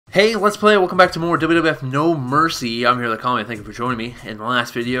Hey, let's play. Welcome back to more WWF No Mercy. I'm HeroTheyCallMe. Thank you for joining me. In the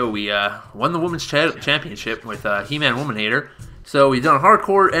last video, we won the Women's Championship with He-Man Woman Hater. So we've done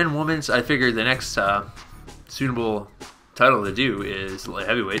Hardcore and Women's. I figured the next suitable title to do is Light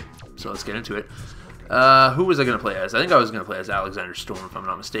Heavyweight. So let's get into it. Who was I going to play as? I think I was going to play as Alexander Storm, if I'm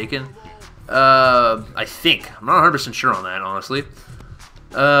not mistaken. I think. I'm not 100% sure on that, honestly.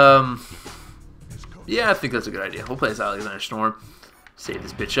 Yeah, I think that's a good idea. We'll play as Alexander Storm. Save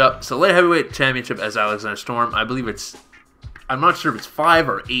this bitch up. So Light Heavyweight Championship as Alexander Storm. I believe it's... I'm not sure if it's 5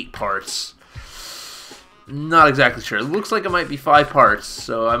 or 8 parts. Not exactly sure. It looks like it might be 5 parts.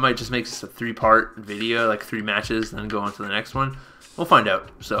 So I might just make this a 3-part video, like 3 matches, then go on to the next one. We'll find out.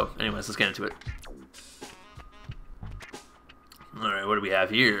 So anyways, let's get into it. Alright, what do we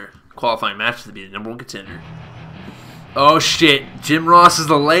have here? Qualifying match to be the #1 contender. Oh shit. Jim Ross is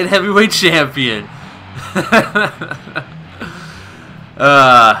the Light Heavyweight Champion.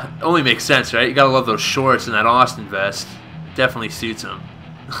 Only makes sense, right? You gotta love those shorts and that Austin vest. Definitely suits him.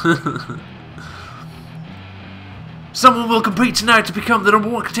 Someone will compete tonight to become the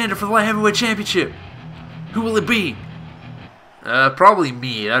 #1 contender for the Light Heavyweight Championship. Who will it be? Probably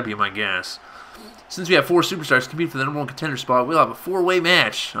me. That'd be my guess. Since we have 4 superstars compete for the #1 contender spot, we'll have a 4-way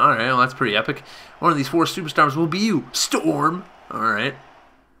match. Alright, well that's pretty epic. One of these 4 superstars will be you, Storm. Alright.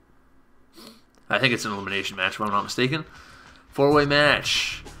 I think it's an elimination match, if I'm not mistaken. 4-way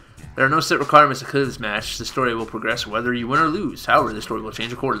match. There are no set requirements to clear this match. The story will progress whether you win or lose. However, the story will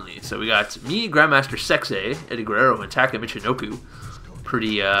change accordingly. So we got me, Grandmaster Sexay, Eddie Guerrero, and Taka Michinoku.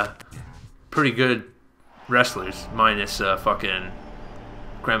 Pretty good wrestlers, minus fucking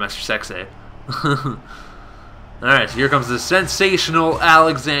Grandmaster Sexay. Alright, so here comes the sensational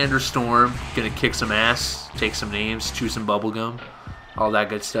Alexander Storm. Gonna kick some ass, take some names, chew some bubblegum, all that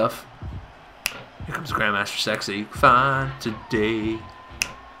good stuff. Here comes Grandmaster Sexy. Fine today.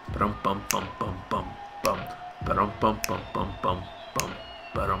 Bum bum bum bum bum bum. Bum bum bum bum bum bum.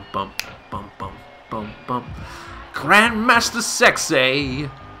 Bum bum bum bum bum bum. Grandmaster Sexy.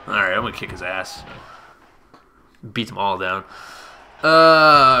 All right, I'm gonna kick his ass. Beat them all down.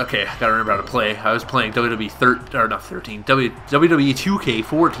 Okay, I gotta remember how to play. I was playing WWE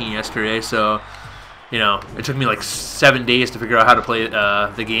 2K14 yesterday, so. You know, it took me like 7 days to figure out how to play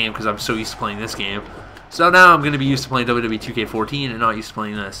the game because I'm so used to playing this game. So now I'm going to be used to playing WWE 2K14 and not used to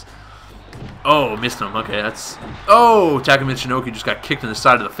playing this. Oh, missed him. Okay, that's... Oh, Taka Michinoku just got kicked in the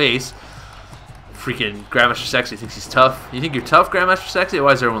side of the face. Freaking Grandmaster Sexy thinks he's tough. You think you're tough, Grandmaster Sexy?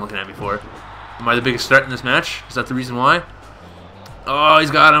 Why is everyone looking at me for? Am I the biggest threat in this match? Is that the reason why? Oh,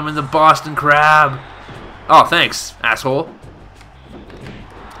 he's got him in the Boston Crab. Oh, thanks, asshole.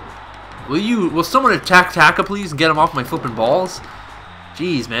 Will someone attack Taka, please, and get him off my flipping balls?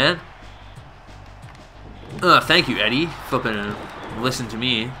 Jeez, man. Thank you, Eddie. Flipping and listen to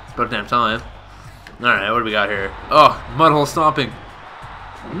me. It's about damn time. Alright, what do we got here? Oh, mudhole stomping.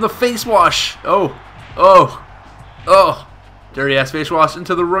 The face wash. Oh. Oh. Oh. Dirty ass face wash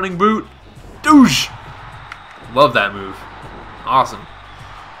into the running boot. Douche. Love that move. Awesome.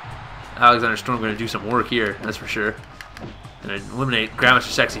 Alexander Storm going to do some work here, that's for sure. And eliminate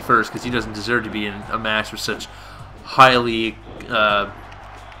Grandmaster Sexy first because he doesn't deserve to be in a match with such highly, I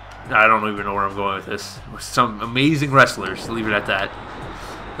don't even know where I'm going with this. With some amazing wrestlers. Leave it at that.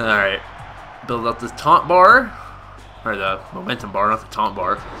 Alright. Build up the taunt bar. Or the momentum bar, not the taunt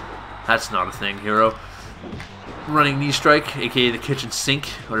bar. That's not a thing, Hero. Running knee strike, aka the kitchen sink,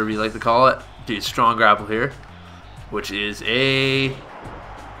 whatever you like to call it. Dude, strong grapple here. Which is a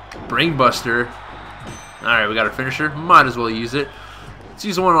brainbuster. Alright, we got our finisher. Might as well use it. Let's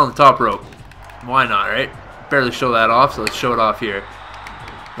use the one on the top rope. Why not, right? Barely show that off, so let's show it off here.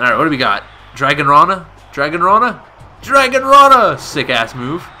 Alright, what do we got? Dragon Rana? Dragon Rana? Dragon Rana! Sick ass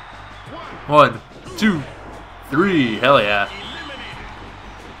move. 1, 2, 3. Hell yeah.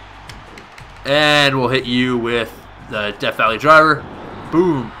 And we'll hit you with the Death Valley Driver.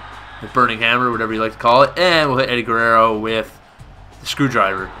 Boom. The Burning Hammer, whatever you like to call it. And we'll hit Eddie Guerrero with the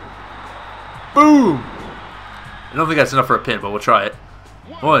Screwdriver. Boom! I don't think that's enough for a pin, but we'll try it.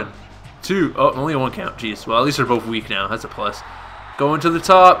 1, 2. Oh, only a 1 count. Jeez. Well, at least they're both weak now. That's a plus. Going to the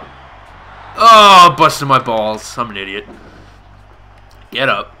top. Oh, busting my balls. I'm an idiot. Get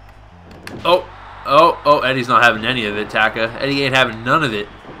up. Oh. Oh. Oh, Eddie's not having any of it, Taka. Eddie ain't having none of it.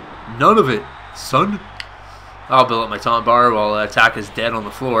 None of it, son. I'll build up my taunt bar while Taka's dead on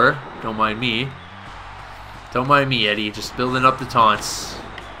the floor. Don't mind me. Don't mind me, Eddie. Just building up the taunts.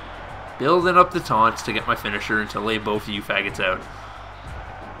 Building up the taunts to get my finisher and to lay both of you faggots out.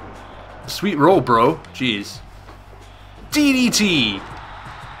 Sweet roll, bro. Jeez. DDT!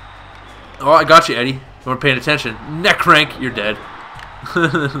 Oh, I got you, Eddie. You weren't paying attention. Neck crank. You're dead.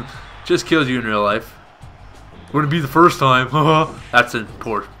 Just killed you in real life. Wouldn't be the first time. That's in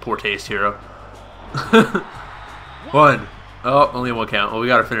poor taste, Hero. One. Oh, only one count. Well, we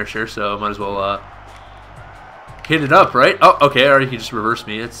got a finisher, so might as well hit it up, right? Oh, okay. Alright, he just reversed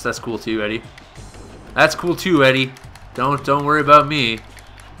me. That's cool too, Eddie. That's cool too, Eddie. Don't worry about me.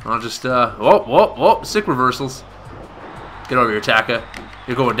 I'll just whoa, sick reversals. Get over here, Taka.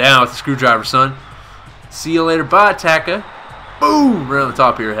 You're going down with the screwdriver, son. See you later, bye, Taka. Boom! Right on the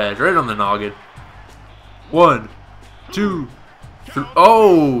top of your head, right on the noggin. 1, 2, 3.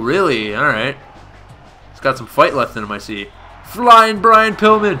 Oh, really? All right. He's got some fight left in him, I see. Flying Brian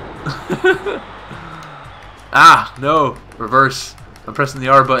Pillman. Ah, no. Reverse. I'm pressing the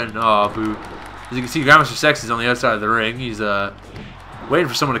R button. Oh, boo. As you can see, Grandmaster Sexy's on the outside of the ring. He's waiting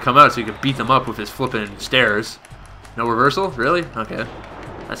for someone to come out so he can beat them up with his flipping stairs. No reversal? Really? Okay.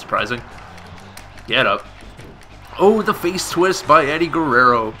 That's surprising. Get up. Oh, the face twist by Eddie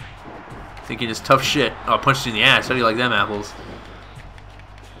Guerrero. Thinking it's tough shit. Oh, punched you in the ass. How do you like them apples?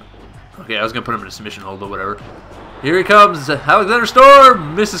 Okay, I was going to put him in a submission hold, but whatever. Here he comes. Alexander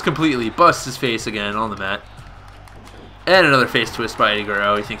Storm misses completely. Busts his face again on the mat. And another face twist by Eddie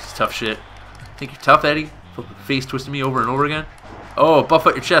Guerrero. He thinks he's tough shit. Think you're tough, Eddie? Face twisting me over and over again? Oh, buff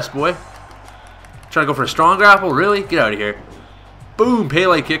out your chest, boy. Trying to go for a strong grapple? Really? Get out of here. Boom.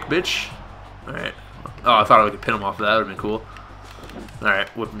 Pele kick, bitch. Alright. Oh, I thought I could pin him off of that. That would have been cool. Alright,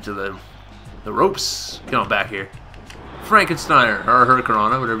 whip him to the ropes. Get on back here. Frankensteiner, or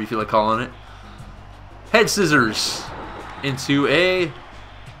Hurricanrana, whatever you feel like calling it. Head scissors into a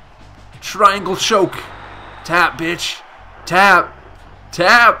triangle choke. Tap, bitch. Tap.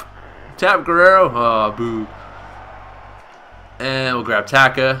 Tap. Tap, Guerrero. Oh, boo. And we'll grab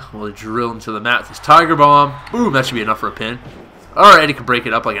Taka. We'll drill him to the mat with his Tiger Bomb. Boom, that should be enough for a pin. Alright, he can break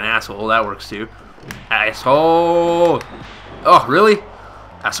it up like an asshole. That works too. Asshole. Oh, really?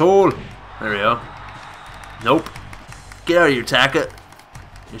 Asshole. There we go. Nope. Get out of here, Taka.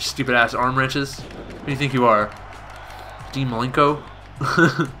 Your stupid ass arm wrenches. Who do you think you are? Dean Malenko?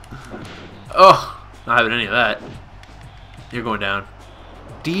 Oh, not having any of that. You're going down.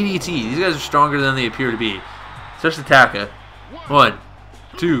 DDT. These guys are stronger than they appear to be. Especially Taka. 1,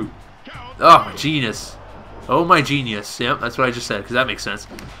 2. Oh, my genius. Oh, my genius. Yep, that's what I just said, because that makes sense.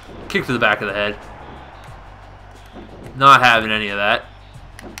 Kick to the back of the head. Not having any of that.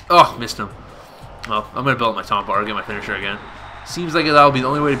 Oh, missed him. Well, I'm going to build up my taunt bar, get my finisher again. Seems like that'll be the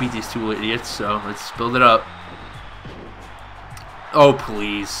only way to beat these two idiots, so let's build it up. Oh,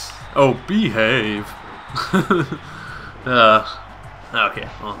 please. Oh, behave. Okay,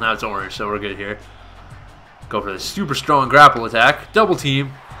 well, now it's orange, so we're good here. Go for the super strong grapple attack. Double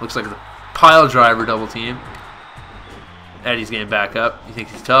team. Looks like a pile driver double team. Eddie's getting back up. You think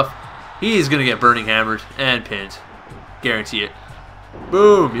he's tough? He's going to get burning hammered and pinned. Guarantee it.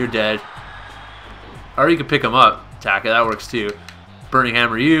 Boom, you're dead. Or you can pick him up. Taka, that works too. Burning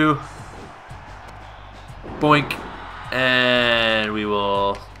hammer you. Boink. And we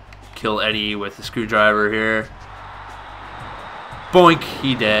will kill Eddie with the screwdriver here. Boink,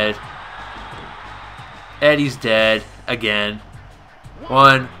 he dead. Eddie's dead again.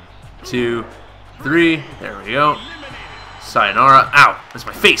 1, 2, 3. There we go. Sayonara. Ow, that's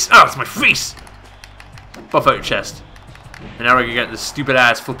my face. Ow, that's my face. Buff out your chest. And now we're gonna get this stupid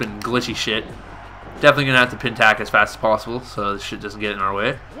ass flipping glitchy shit. Definitely gonna have to pin Taka as fast as possible so this shit doesn't get in our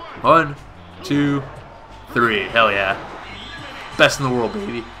way. 1, 2, 3. Hell yeah. Best in the world,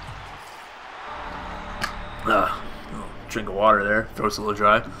 baby. Drink of water there. Throat's a little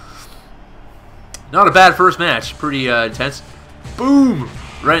dry. Not a bad first match. Pretty intense. Boom!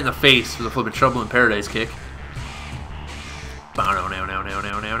 Right in the face with a flipping Trouble in Paradise kick.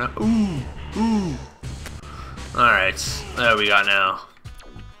 Ooh! Ooh! Alright. What we got now?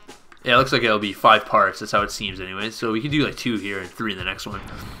 Yeah, it looks like it'll be 5 parts. That's how it seems anyway. So we can do like 2 here and 3 in the next one.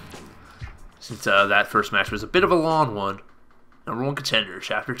 Since that first match was a bit of a long one. Number 1 contender,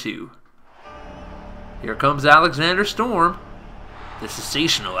 Chapter 2. Here comes Alexander Storm. The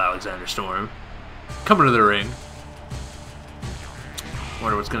sensational Alexander Storm. Coming to the ring.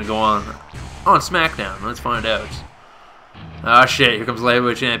 Wonder what's going to go on SmackDown. Let's find out. Ah, shit. Here comes the light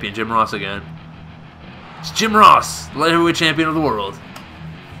heavyweight champion, Jim Ross again. It's Jim Ross, the light heavyweight champion of the world.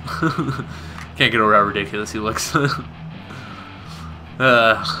 Can't get over how ridiculous he looks. Alright,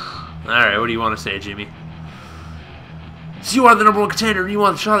 what do you want to say, Jimmy? So you are the number 1 contender and you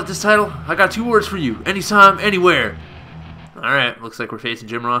want a shot at this title? I got 2 words for you. Anytime, anywhere. Alright, looks like we're facing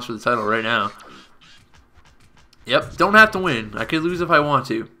Jim Ross for the title right now. Yep, don't have to win. I could lose if I want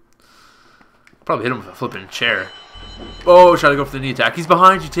to. Probably hit him with a flipping chair. Oh, try to go for the knee attack. He's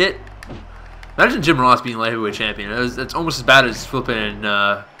behind you, tit. Imagine Jim Ross being light heavyweight champion. It's almost as bad as flipping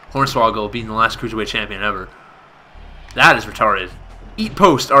Hornswoggle being the last cruiserweight champion ever. That is retarded. Eat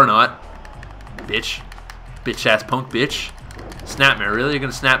post or not. Bitch. Bitch ass punk bitch. Snapmare, really? You're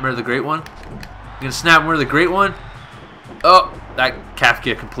gonna snapmare the great one? You're gonna snapmare the great one? Oh, that calf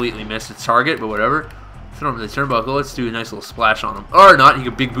kick completely missed its target, but whatever. Throw him to the turnbuckle. Let's do a nice little splash on him. Or not, he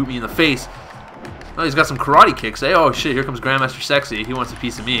could big boot me in the face. Oh, he's got some karate kicks, eh? Oh shit, here comes Grandmaster Sexy. He wants a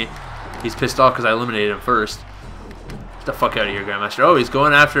piece of me. He's pissed off because I eliminated him first. Get the fuck out of here, Grandmaster. Oh, he's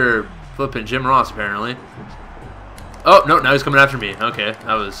going after flipping Jim Ross, apparently. Oh, no, now he's coming after me. Okay,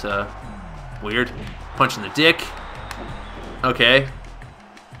 that was weird. Punching the dick. Okay.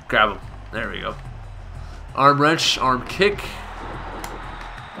 Grab him. There we go. Arm wrench, arm kick.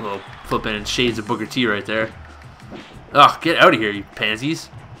 A little flipping shades of Booker T right there. Oh, get out of here, you pansies.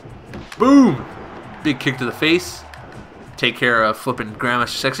 Boom! Big kick to the face. Take care of flipping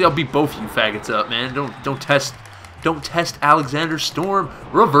Grandmaster Sexy. I'll beat both of you faggots up, man. Don't test Alexander Storm.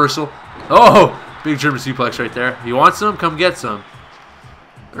 Reversal. Oh! Big German suplex right there. You want some? Come get some.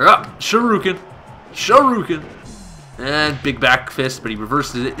 Shuriken. Shuriken. And big back fist, but he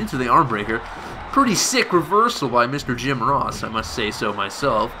reverses it into the arm breaker. Pretty sick reversal by Mr. Jim Ross, I must say so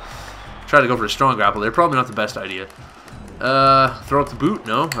myself. Try to go for a strong grapple there. Probably not the best idea. Throw up the boot?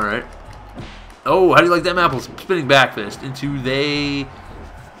 No? Alright. Oh, how do you like that apple? Spinning back fist into the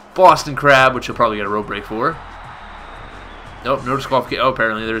Boston Crab, which he'll probably get a rope break for. Nope, no disqualification. Oh,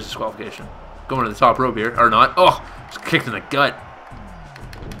 apparently there's disqualification. Going to the top rope here. Or not. Oh, just kicked in the gut.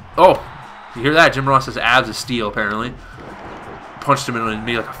 Oh, you hear that? Jim Ross has abs of steel, apparently. Punched him in and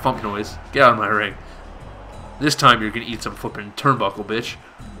made like a thump noise. Get out of my ring. This time you're going to eat some flipping turnbuckle, bitch.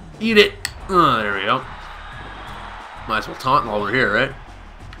 Eat it. Oh, there we go. Might as well taunt while we're here, right?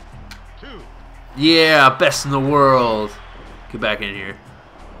 Yeah, best in the world. Get back in here.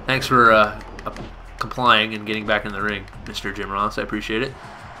 Thanks for complying and getting back in the ring, Mr. Jim Ross. I appreciate it.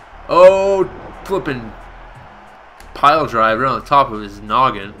 Oh, flipping pile driver on the top of his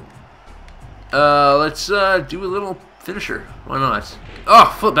noggin. Let's do a little finisher. Why not?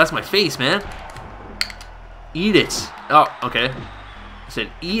 Oh, flip, that's my face, man. Eat it. Oh, okay. I said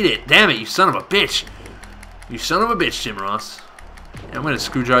eat it. Damn it, you son of a bitch. You son of a bitch, Jim Ross. Yeah, I'm going to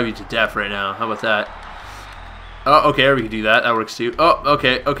screw drive you to death right now. How about that? Oh, okay, we can do that. That works too. Oh,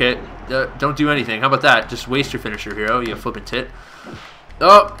 okay, okay. Don't do anything. How about that? Just waste your finisher, hero. You flipping tit.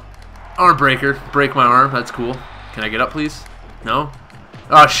 Oh, arm breaker. Break my arm. That's cool. Can I get up, please? No?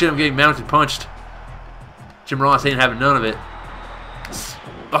 Oh, shit, I'm getting mounted punched. Jim Ross ain't having none of it.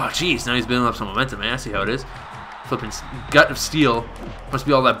 Oh, jeez. Now he's building up some momentum, man. I see how it is. Flipping gut of steel. Must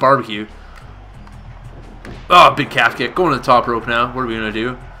be all that barbecue. Oh, big calf kick. Going to the top rope now. What are we going to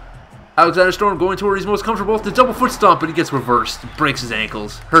do? Alexander Storm going to where he's most comfortable with the double foot stomp, but he gets reversed. Breaks his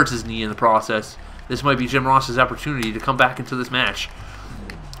ankles. Hurts his knee in the process. This might be Jim Ross's opportunity to come back into this match.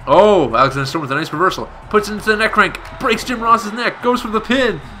 Oh, Alexander Storm with a nice reversal. Puts it into the neck crank. Breaks Jim Ross's neck. Goes for the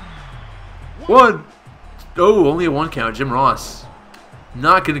pin. One. Oh, only a 1 count. Jim Ross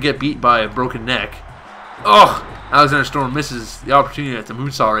not going to get beat by a broken neck. Oh, Alexander Storm misses the opportunity at the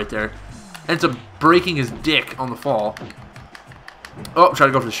moonsault right there. Ends up breaking his dick on the fall. Oh, try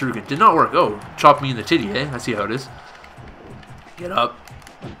to go for the shuriken. Did not work. Oh, chop me in the titty, eh? I see how it is. Get up.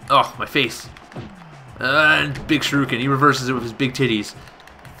 Oh, my face. And big shuriken. He reverses it with his big titties.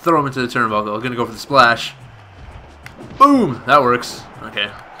 Throw him into the turnbuckle. Gonna go for the splash. Boom! That works.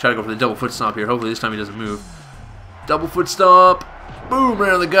 Okay. Try to go for the double foot stomp here. Hopefully this time he doesn't move. Double foot stomp. Boom!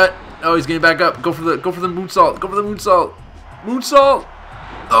 Right on the gut. Oh, he's getting back up. Go for the moonsault. Go for the moonsault. Moonsault.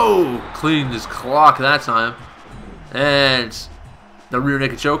 Oh, cleaned his clock that time. And the rear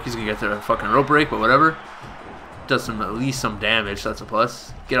naked choke. He's gonna get the fucking rope break, but whatever. Does at least some damage. That's a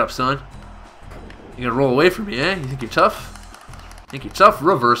plus. Get up, son. You gonna roll away from me, eh? You think you're tough? Think you're tough?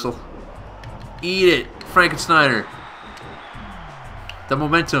 Reversal. Eat it, Frankensteiner. The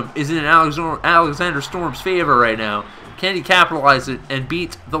momentum is in Alexander Storm's favor right now. Can he capitalize it and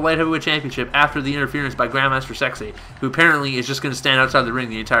beat the Light Heavyweight Championship after the interference by Grandmaster Sexy, who apparently is just going to stand outside the ring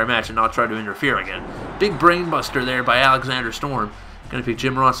the entire match and not try to interfere again? Big brain buster there by Alexander Storm. Going to pick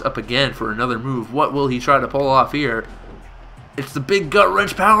Jim Ross up again for another move. What will he try to pull off here? It's the big gut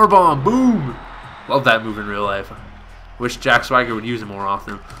wrench powerbomb. Boom! Love that move in real life. Wish Jack Swagger would use it more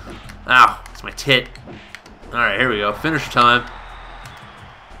often. Ow, it's my tit. Alright, here we go. Finisher time.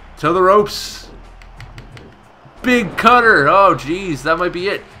 To the ropes. Big cutter. Oh, jeez. That might be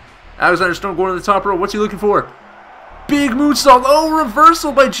it. Alexander Storm going to the top rope. What's he looking for? Big moonsault. Oh,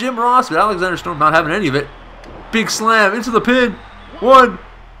 reversal by Jim Ross. But Alexander Storm not having any of it. Big slam into the pin. 1,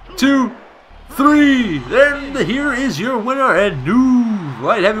 2, 3. And here is your winner and new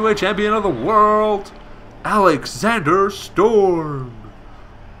light heavyweight champion of the world, Alexander Storm.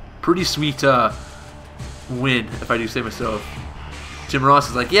 Pretty sweet win, if I do say myself. Jim Ross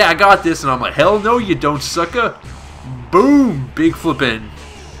is like, yeah, I got this. And I'm like, hell no, you don't, sucker. Boom. Big flipping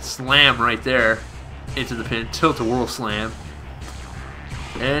slam right there into the pin. Tilt-a-whirl slam.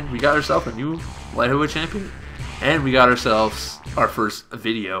 And we got ourselves a new light heavyweight champion. And we got ourselves our first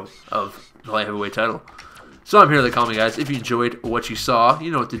video of the light heavyweight title. So I'm HeroTheyCallMe, guys. If you enjoyed what you saw,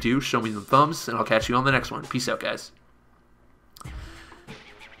 you know what to do. Show me some thumbs, and I'll catch you on the next one. Peace out, guys.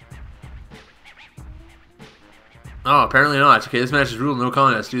 Oh, apparently not. Okay, this match is ruled no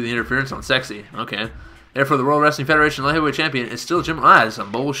contest due to the interference on Sexy. Okay. Therefore, the World Wrestling Federation light heavyweight champion is still Jim. Ah, that is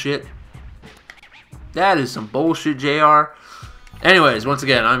some bullshit. That is some bullshit, JR. Anyways, once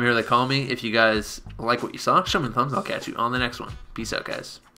again, I'm HeroTheyCallMe. If you guys like what you saw, show me the thumbs. I'll catch you on the next one. Peace out, guys.